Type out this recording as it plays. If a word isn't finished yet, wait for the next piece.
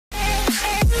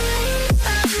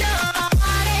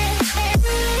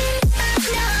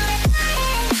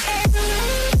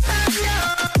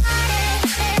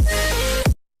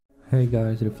Hey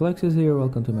guys, Reflexes here,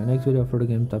 welcome to my next video for the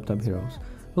game Taptap Heroes.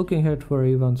 Looking ahead for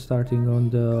event starting on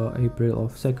the April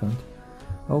of 2nd.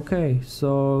 Okay,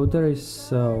 so there is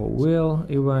wheel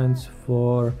events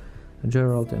for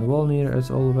Gerald and Volnir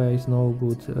as always, no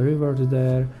good rewards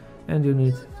there, and you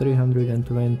need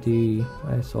 320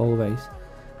 as always.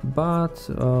 But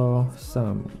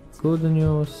some good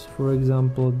news, for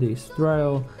example this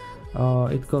trial,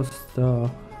 it costs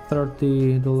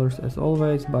 $30 as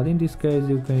always, but in this case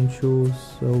you can choose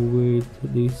with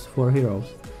these 4 heroes.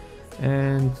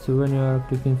 And when you are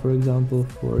clicking for example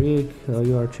for Rig,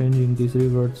 you are changing these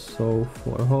rewards, so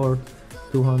for Horde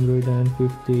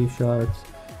 250 shards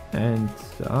and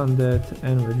Undead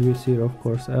and Reducer of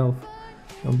course Elf.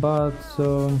 But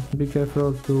be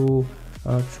careful to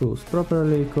choose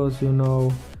properly, because you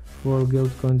know for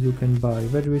guild coins you can buy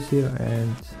Reducer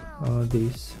and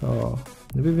this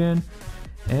Vivian.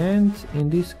 And in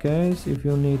this case, if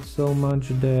you need so much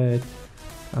that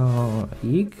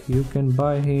Ig, you can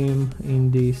buy him in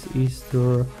this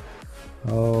Easter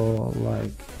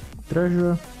like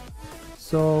treasure.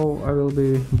 So I will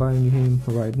be buying him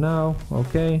right now.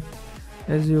 Okay,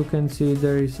 as you can see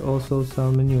there is also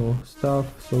some new stuff,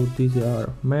 so these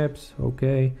are maps.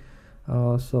 Okay,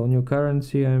 so new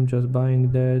currency, I'm just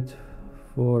buying that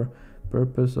for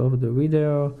purpose of the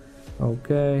video.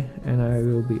 Okay, and I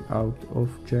will be out of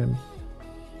gems,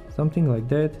 something like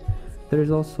that. There is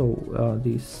also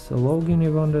this login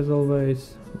event as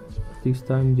always, this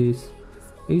time this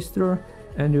Easter,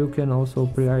 and you can also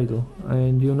pre-idle.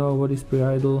 And you know what is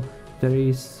pre-idle? There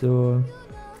is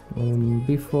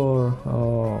before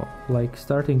like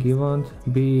starting event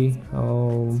be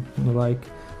like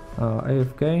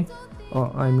AFK,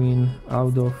 I mean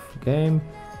out of game,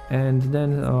 and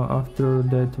then after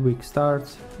that week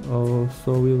starts,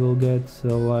 so we will get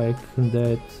like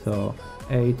that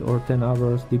 8 or 10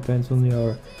 hours, depends on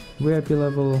your VIP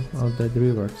level of that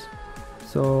rewards.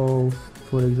 So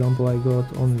for example I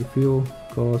got only few,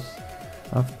 because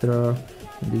after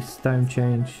this time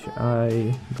change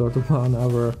I got 1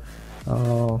 hour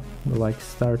like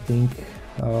starting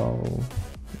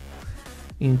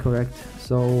incorrect,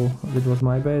 so that was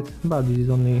my bad, but this is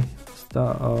only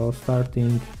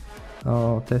starting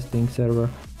testing server,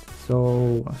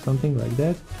 so something like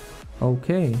that.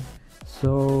 Okay,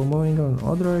 so moving on,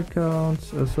 other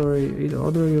accounts, other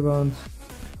events.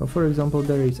 For example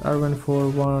there is Arwen for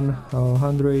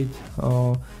 100,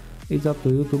 it's up to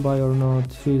you to buy or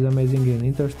not. She's amazing in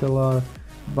Interstellar,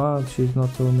 but she's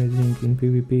not so amazing in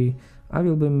PvP. I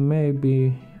will be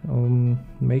maybe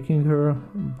making her,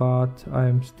 but I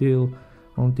am still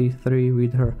on T3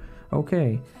 with her.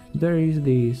 Okay, there is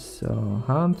this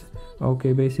hunt.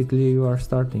 Okay, basically you are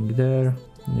starting there,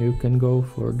 you can go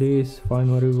for this.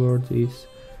 Final reward is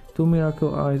 2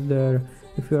 miracle eyes there.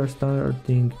 If you are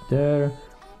starting there,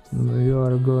 you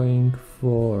are going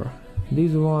for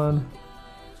this one,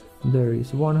 there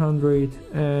is 100,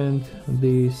 and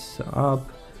this up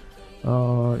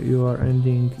you are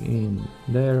ending in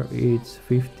there, it's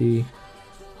 50.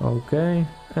 Okay,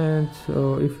 and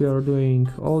if you are doing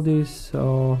all this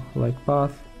like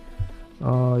path,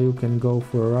 you can go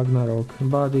for Ragnarok,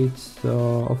 but it's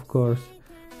of course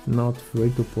not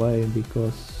free to play,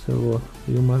 because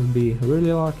you must be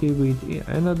really lucky with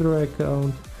another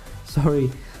account,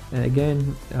 sorry,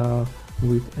 again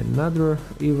with another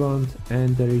event.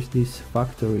 And there is this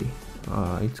factory,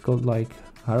 it's called like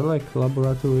Harlech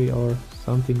Laboratory or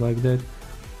something like that.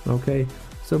 Okay,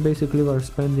 so basically we are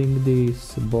spending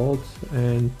these bolts,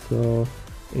 and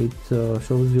it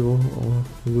shows you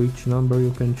which number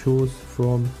you can choose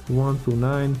from 1 to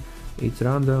 9, it's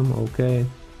random. Okay,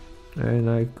 and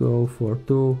I go for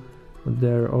 2,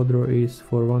 their order is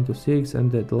for 1 to 6,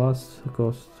 and that last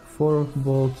costs 4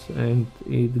 bolts, and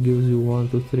it gives you 1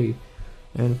 to 3.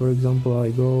 And for example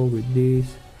I go with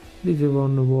this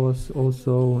event was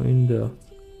also in the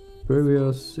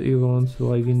previous events,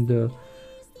 like in the,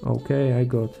 okay, I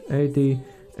got 80,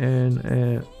 and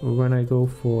when I go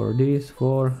for this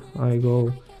 4, I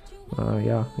go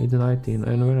yeah, it's 19,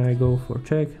 and when I go for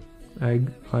check,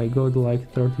 I got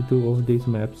like 32 of these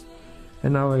maps,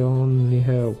 and now I only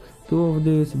have 2 of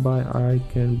these, but I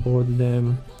can board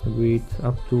them with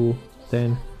up to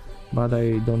 10, but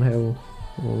I don't have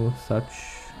such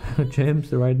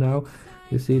gems right now,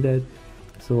 you see that.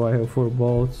 So I have 4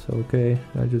 bolts. Okay,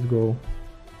 I just go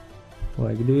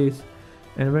like this,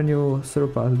 and when you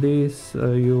surpass this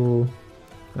you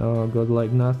got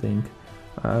like nothing.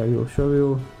 I will show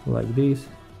you like this.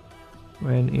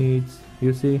 When it's,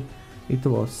 you see, it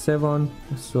was 7,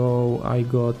 so I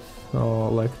got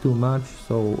like too much,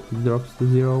 so it drops to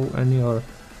 0, and your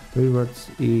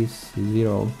rewards is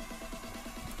 0.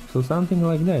 so something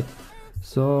like that.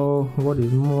 So what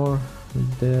is more,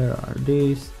 there are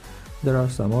these, there are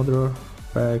some other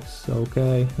packs.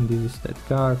 Okay, and this is that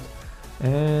card,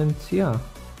 and yeah,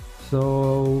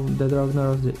 so that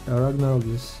Ragnarok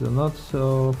is not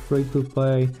so free to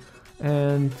play,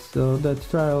 and that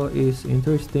trial is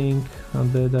interesting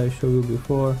that I showed you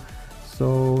before.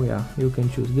 So yeah, you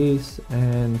can choose this,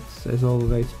 and as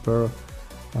always per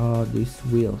these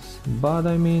wheels. But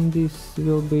I mean, this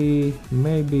will be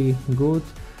maybe good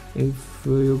if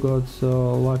you got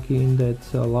lucky in that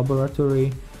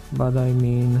laboratory, but I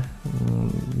mean,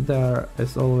 they're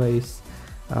as always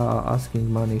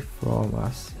asking money from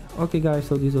us. Okay guys,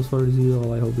 so this was for this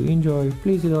video. I hope you enjoy.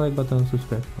 Please hit the like button,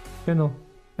 subscribe to the channel,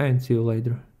 and see you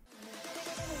later.